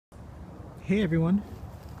Hey everyone,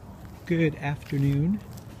 good afternoon.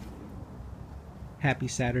 Happy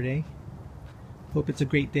Saturday. Hope it's a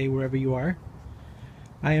great day wherever you are.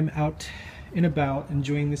 I am out and about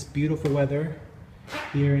enjoying this beautiful weather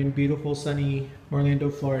here in beautiful sunny Orlando,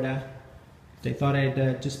 Florida. I thought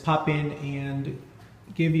I'd just pop in and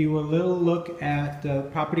give you a little look at the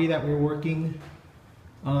property that we're working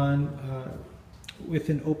on with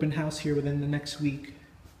an open house here within the next week.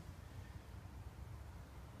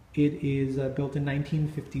 It is built in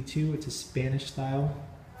 1952. It's a Spanish style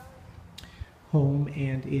home,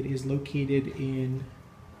 and it is located in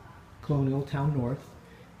Colonial Town North,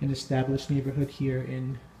 an established neighborhood here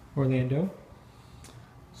in Orlando.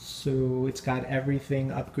 So it's got everything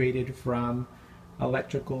upgraded from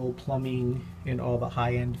electrical, plumbing, and all the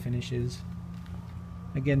high-end finishes.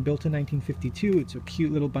 Again, built in 1952, it's a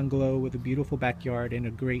cute little bungalow with a beautiful backyard and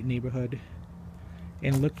a great neighborhood.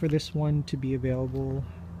 And look for this one to be available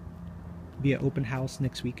via open house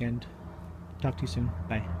next weekend. Talk to you soon.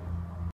 Bye.